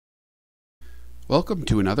Welcome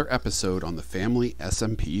to another episode on the Family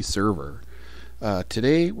SMP server.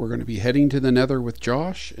 Today we're going to be heading to the Nether with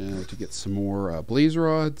Josh to get some more blaze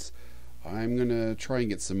rods. I'm going to try and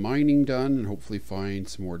get some mining done and hopefully find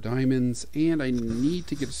some more diamonds. And I need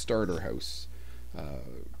to get a starter house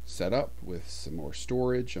set up with some more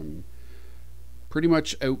storage. I'm pretty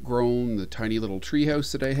much outgrown the tiny little tree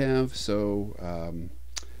house that I have, so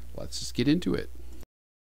let's just get into it.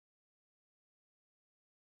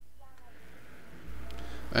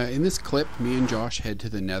 In this clip, me and Josh head to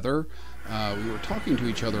the Nether. We were talking to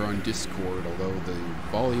each other on Discord, although the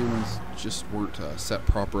volumes just weren't set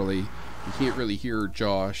properly. You can't really hear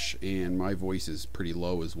Josh, and my voice is pretty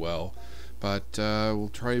low as well. But we'll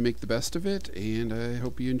try and make the best of it, and I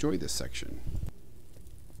hope you enjoy this section.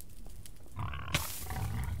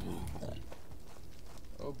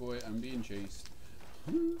 Oh boy, I'm being chased.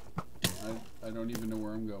 I don't even know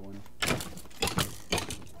where I'm going.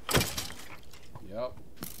 Yep.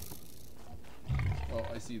 Oh,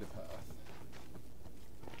 I see the path.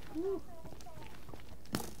 Woo.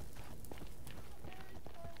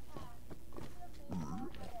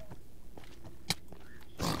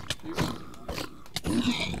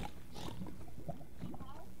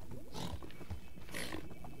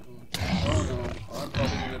 Oh no, I'm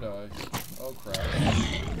probably gonna die. Oh crap.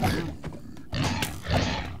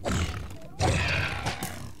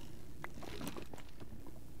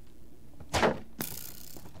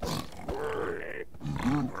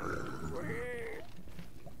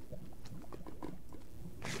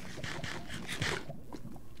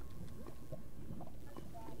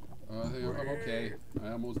 I'm okay.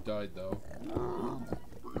 I almost died though. Oh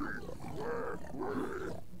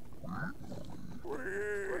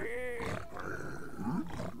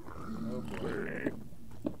boy.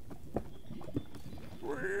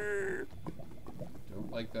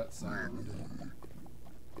 Don't like that sound.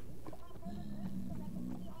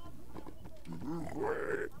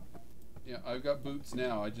 Yeah, I've got boots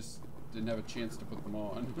now. I just didn't have a chance to put them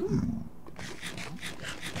on.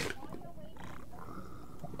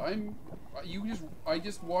 I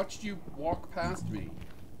just watched you walk past me.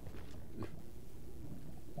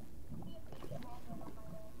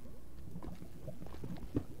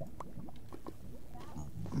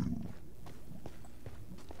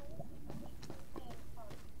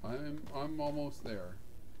 I'm almost there.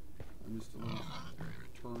 I'm just a little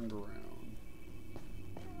turned around.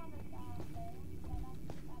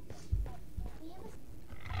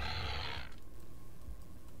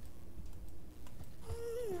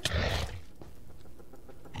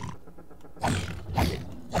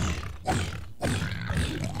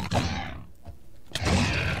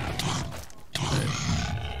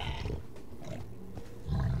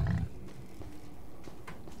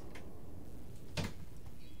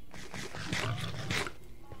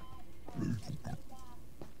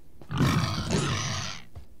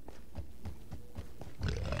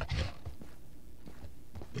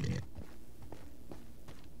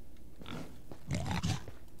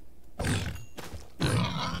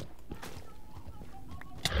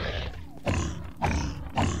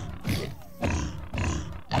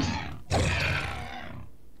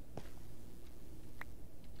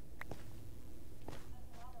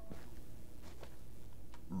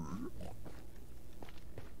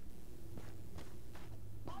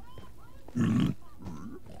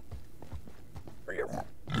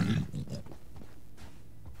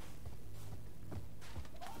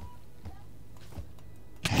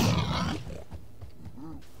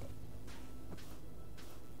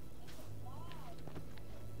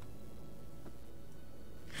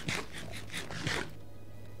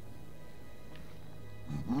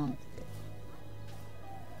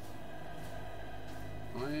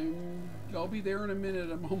 I'll be there in a minute.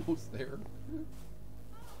 I'm almost there.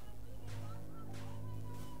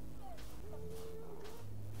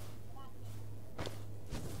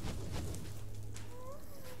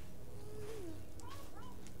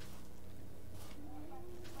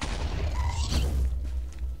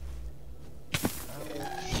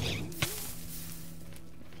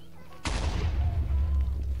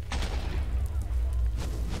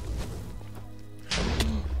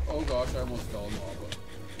 Oh gosh, I almost fell in lava.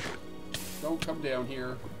 Don't come down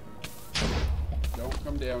here. Don't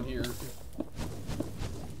come down here.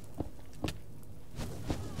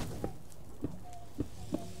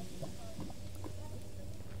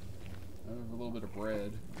 I have a little bit of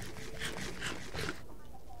bread.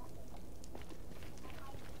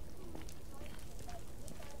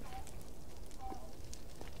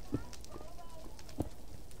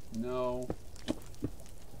 No.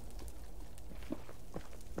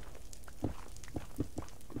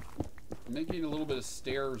 I'm making a little bit of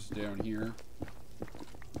stairs down here.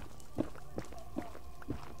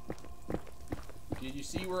 Did you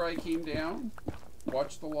see where I came down?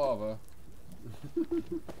 Watch the lava.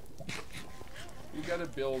 We gotta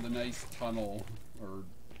build a nice tunnel or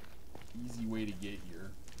easy way to get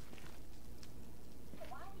here.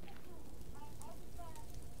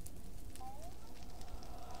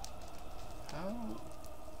 How?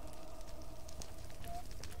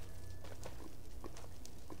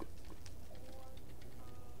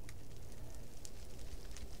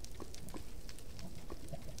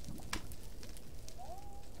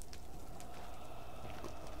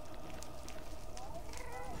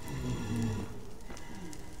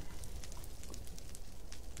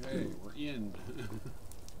 Okay, we're in.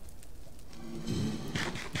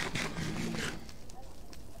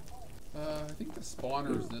 I think the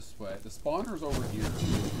spawner's this way. The spawner's over here.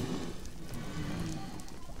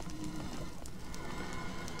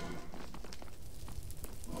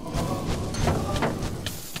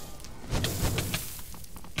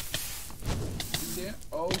 Yeah.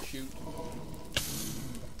 Oh, shoot.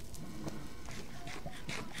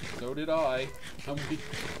 So did I. I'm weak.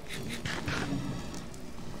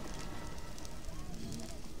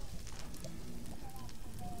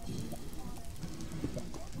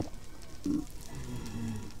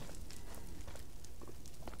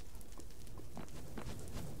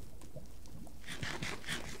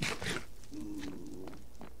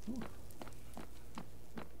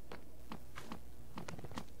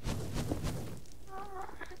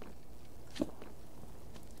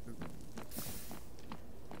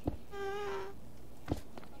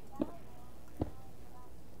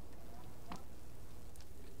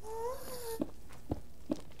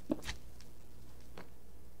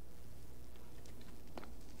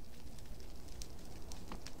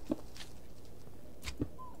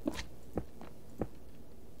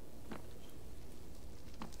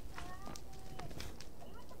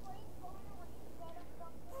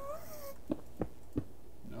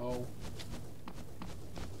 No.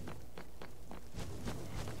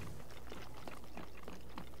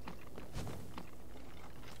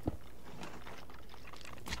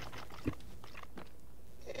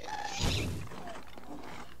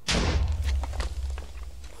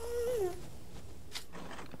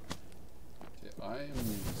 I am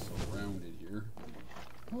surrounded here.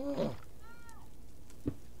 Oh.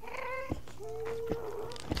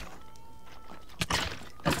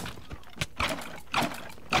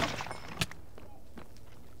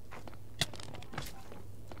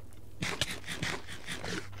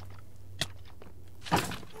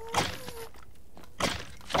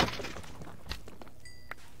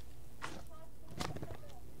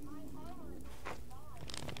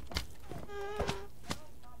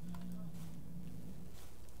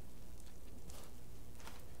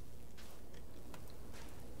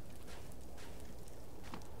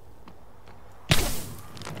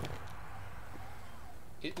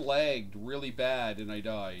 It lagged really bad and I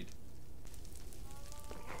died.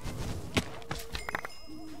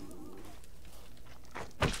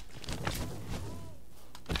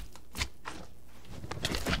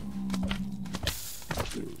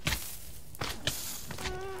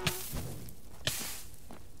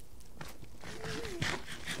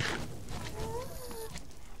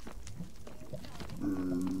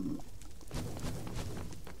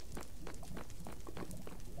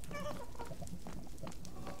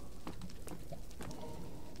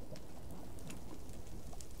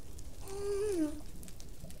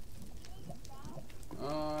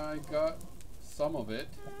 I got some of it.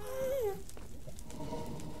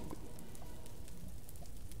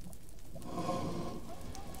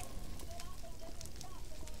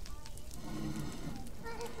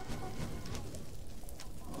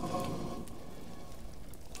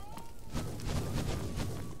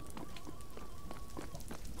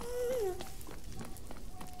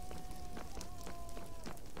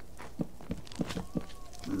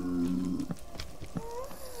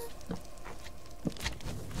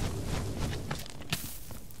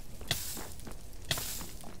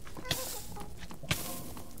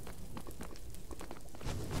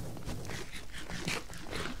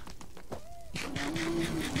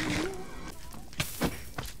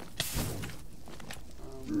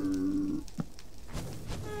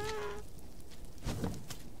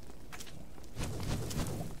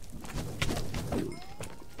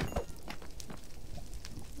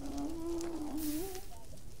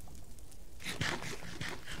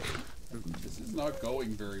 This is not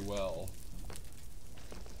going very well.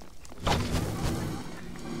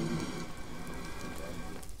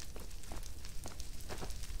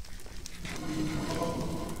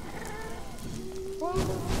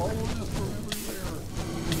 Following us from everywhere.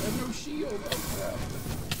 I have no shield. Oh crap.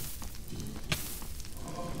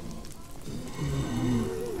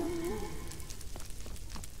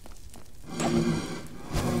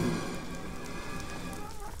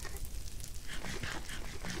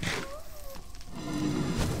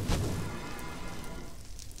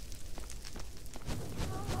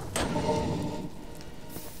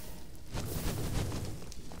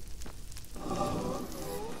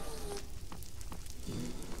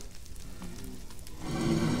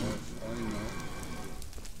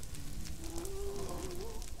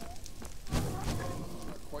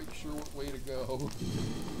 go.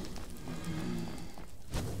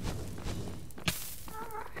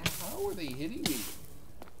 How are they hitting me?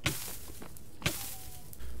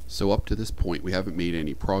 So up to this point, we haven't made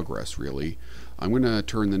any progress, really. I'm going to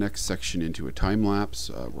turn the next section into a time lapse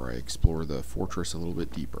where I explore the fortress a little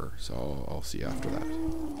bit deeper. So I'll see you after that.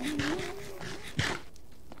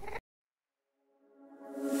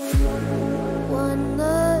 One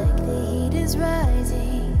look, the heat is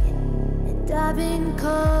rising, and I've been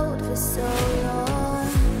cold for so long.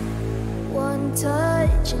 One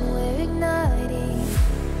touch and we're igniting,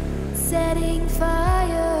 setting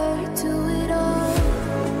fire to it all.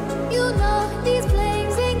 You know these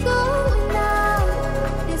flames ain't going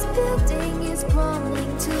out. This building is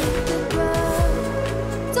crumbling to the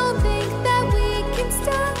ground. Don't think that we can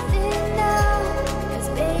stop it now, 'cause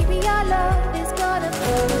baby our love is gonna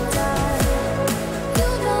burn it down. You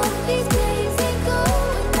know these flames ain't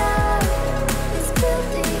going out. This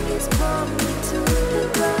building is crumbling to the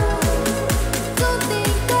ground. Don't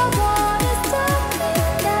think I wanna stop it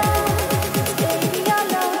now, 'cause baby our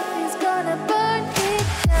love is gonna burn it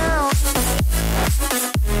down.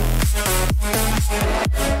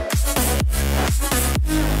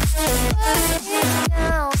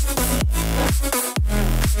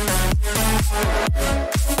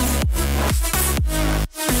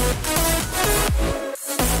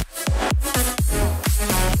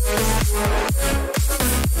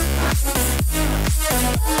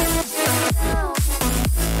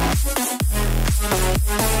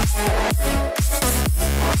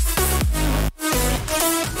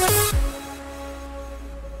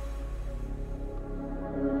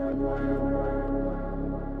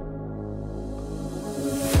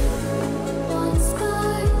 One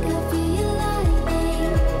spark, I feel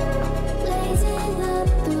lightning blazing up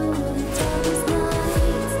through the darkest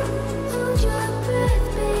nights. Hold your breath,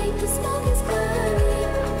 babe, the smoke is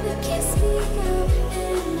burning. You kiss me now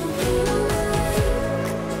and we'll be alright.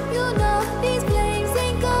 You know these flames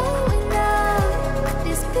ain't going out.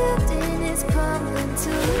 This building is crumbling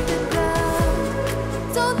to the ground.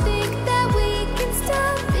 Don't think that we can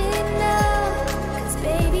stop it now, 'cause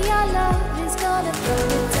baby our love is gonna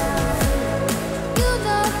burn it down. You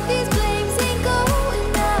know these flames ain't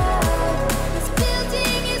going out. This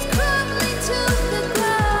building is crumbling to the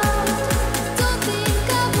ground. Don't think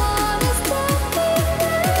I wanna stop it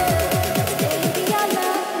now, 'cause baby our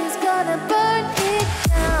love is gonna burn it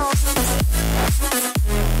down.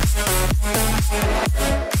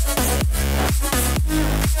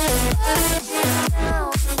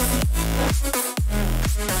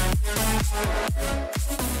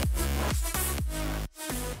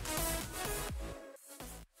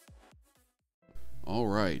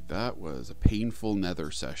 Alright, that was a painful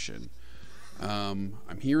nether session. I'm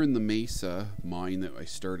here in the Mesa mine that I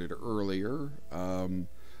started earlier. I'm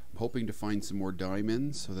hoping to find some more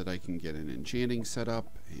diamonds so that I can get an enchanting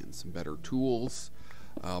setup and some better tools.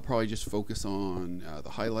 I'll probably just focus on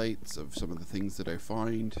the highlights of some of the things that I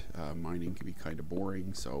find. Mining can be kind of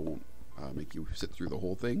boring, so I won't make you sit through the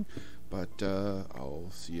whole thing. But I'll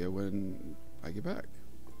see you when I get back.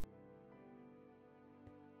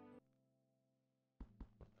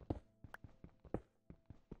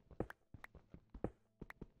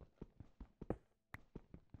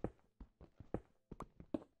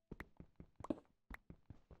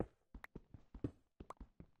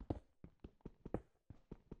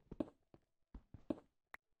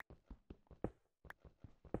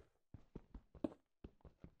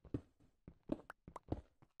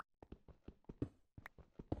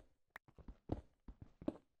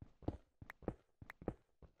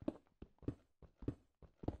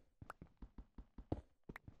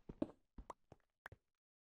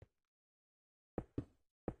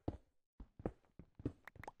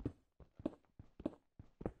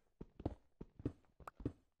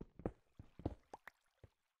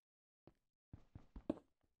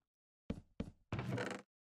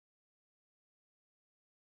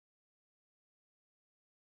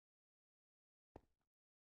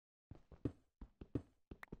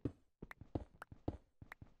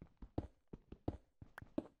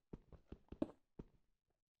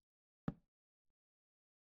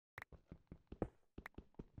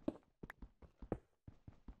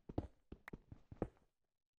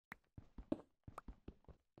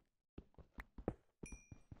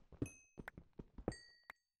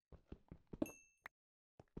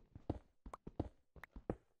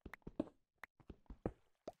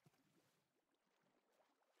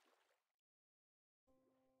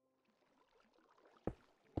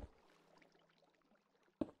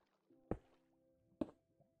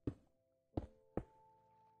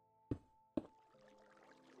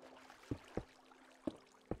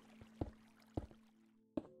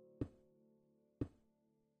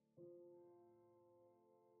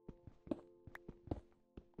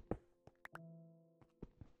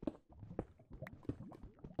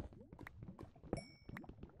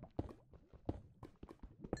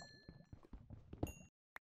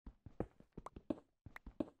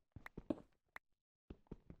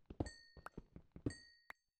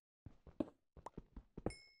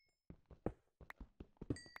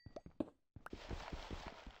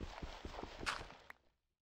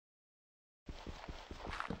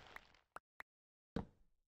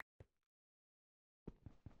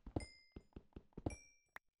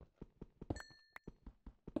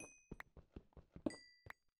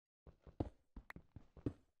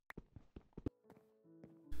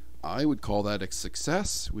 I would call that a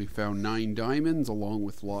success. We found 9 diamonds along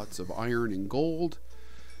with lots of iron and gold.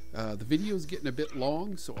 The video is getting a bit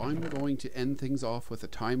long, so I'm going to end things off with a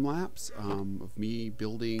time lapse of me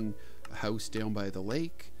building a house down by the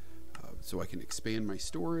lake, so I can expand my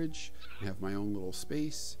storage and have my own little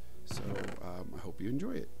space. So I hope you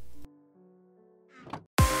enjoy it.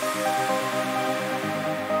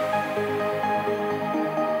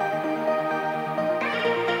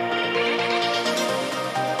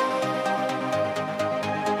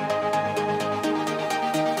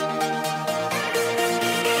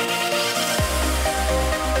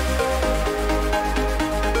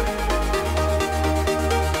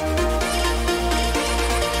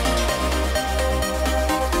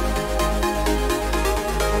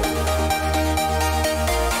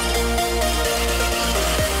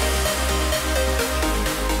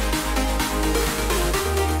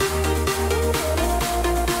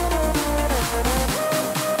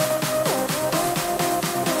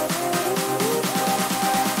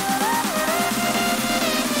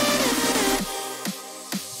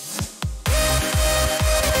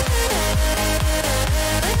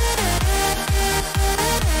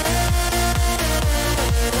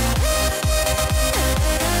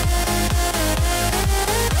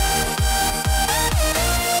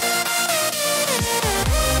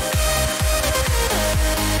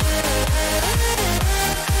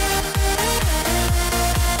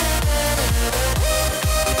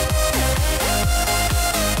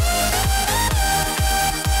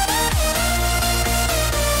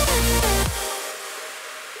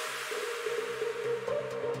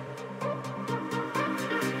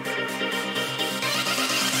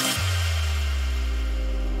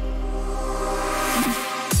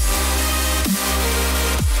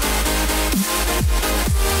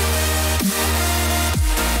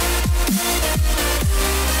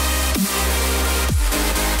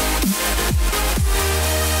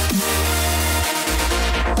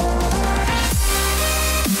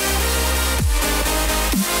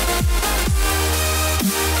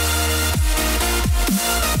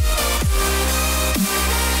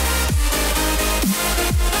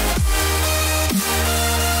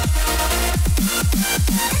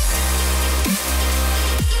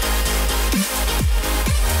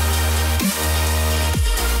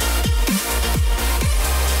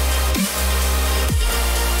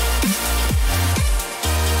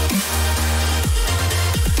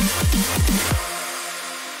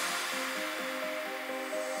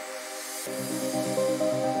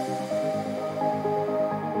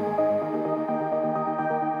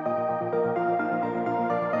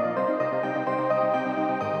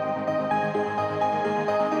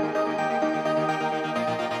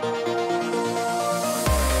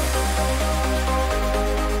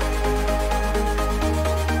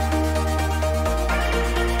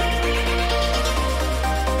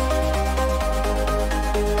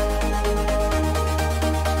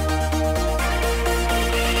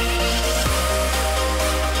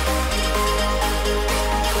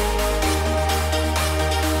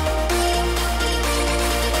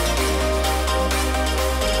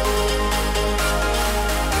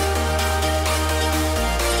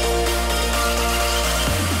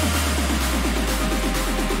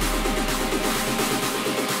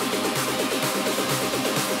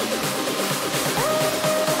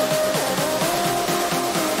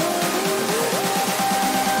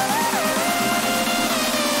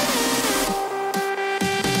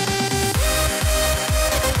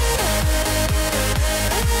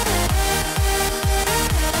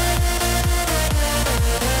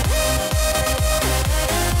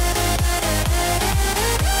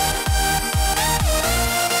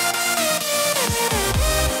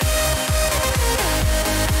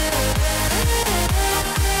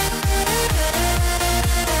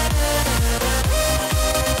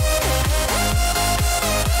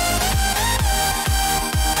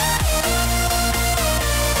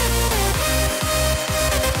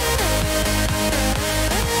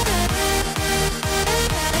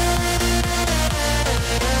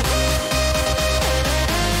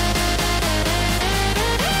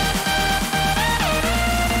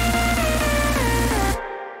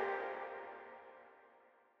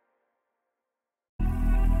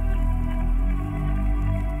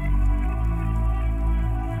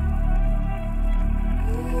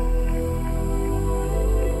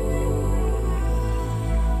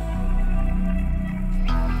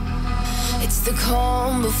 the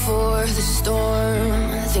calm before the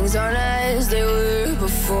storm. Things aren't as they were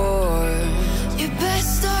before. You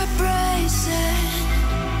best start bracing.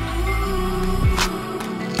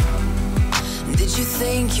 Did you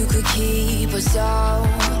think you could keep us out?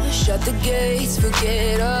 Shut the gates,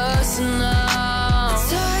 forget us now.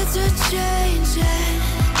 Tides are changing.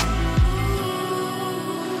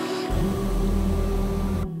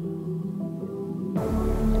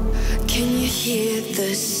 Can you hear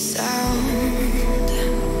the sound?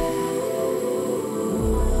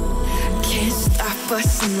 Can't stop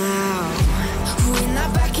us now. We're not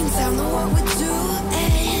back in town, know what we're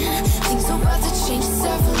doing. Things are about to change, it's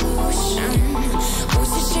evolution.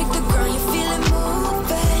 Voices shake the ground, you feel it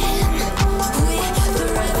moving. We're the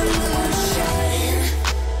revolution.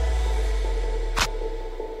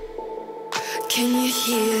 Can you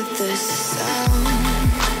hear the sound?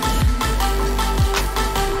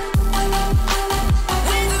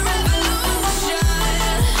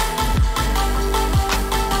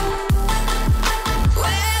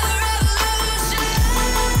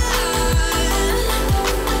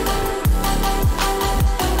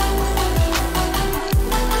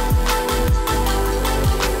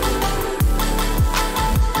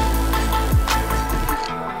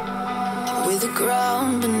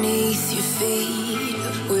 Ground beneath your feet,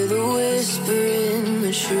 with a whisper in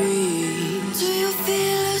the trees. Do you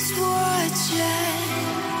feel us watching?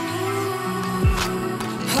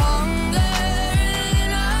 Hunger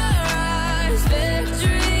in our eyes,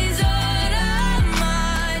 victories on our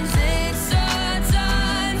minds. It's our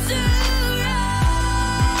time to rise.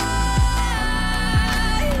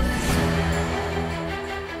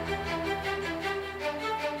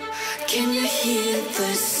 Can you hear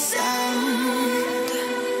the sound?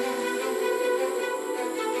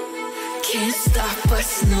 Can't stop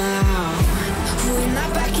us now. We're not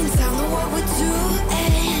back in town, know what we're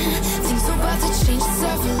doing. Things are about to change, it's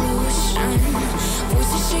evolution.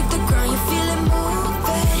 Voices shake the ground, you feel it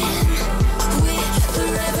moving. We're the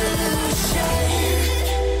revolution.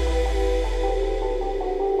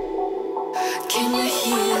 Can you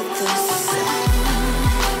hear the sound?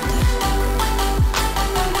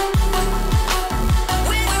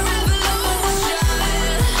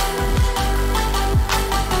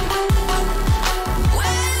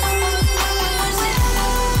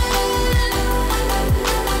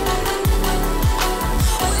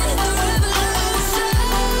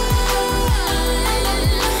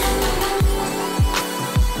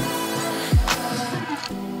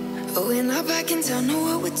 We're not back in town, know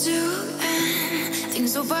what we're doing.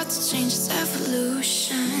 Things are about to change, it's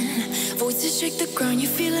evolution. Voices shake the ground, you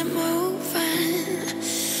feel it moving.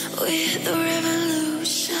 We're the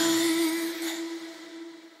revolution.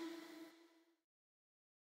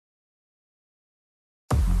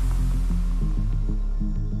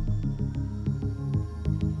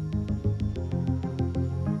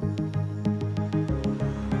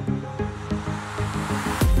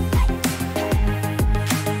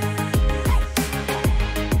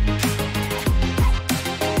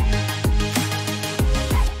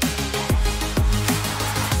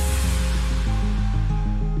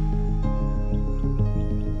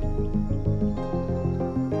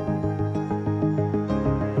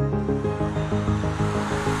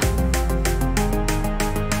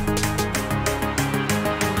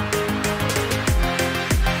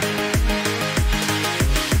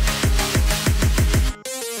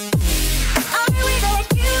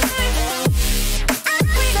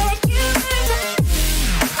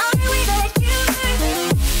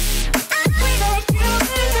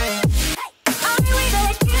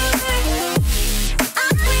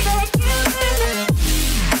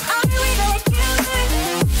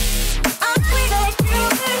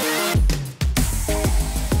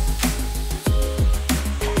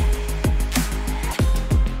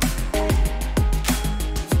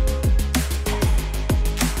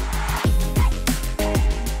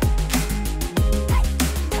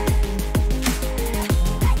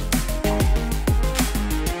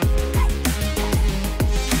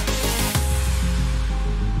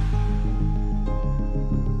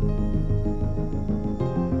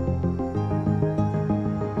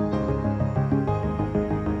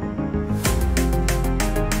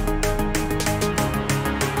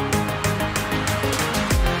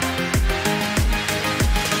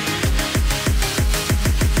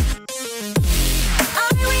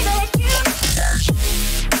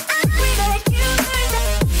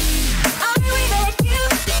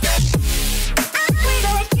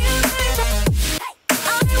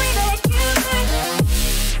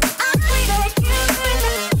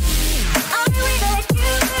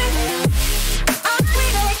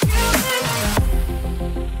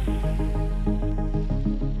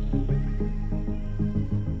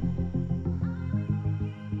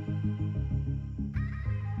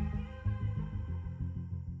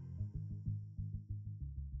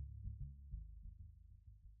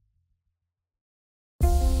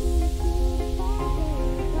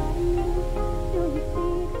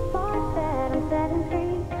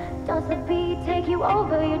 you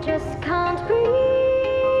over, you just can't breathe.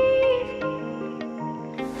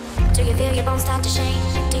 Do you feel your bones start to shake?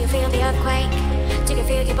 Do you feel the earthquake? Do you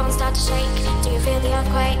feel your bones start to shake? Do you feel the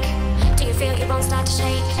earthquake? Do you feel your bones start to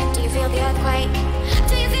shake? Do you feel the earthquake?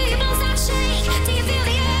 Do you feel your bones start to shake? Do you feel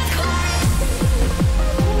the earthquake?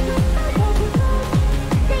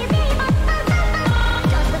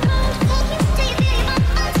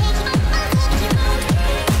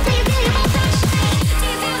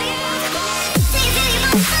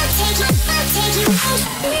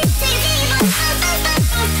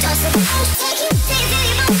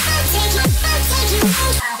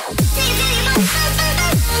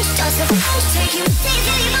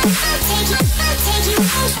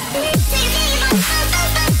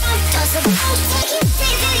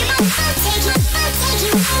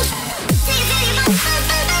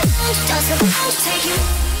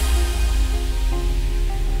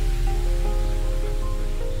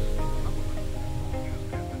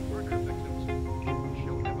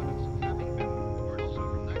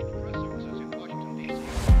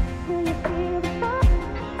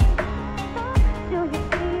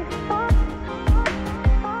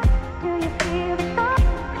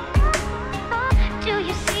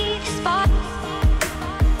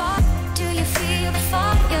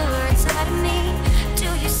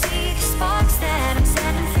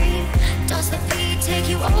 Take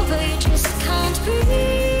you. Over, you just can't breathe.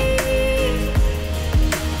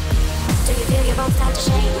 Do you feel your bones start to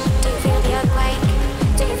shake?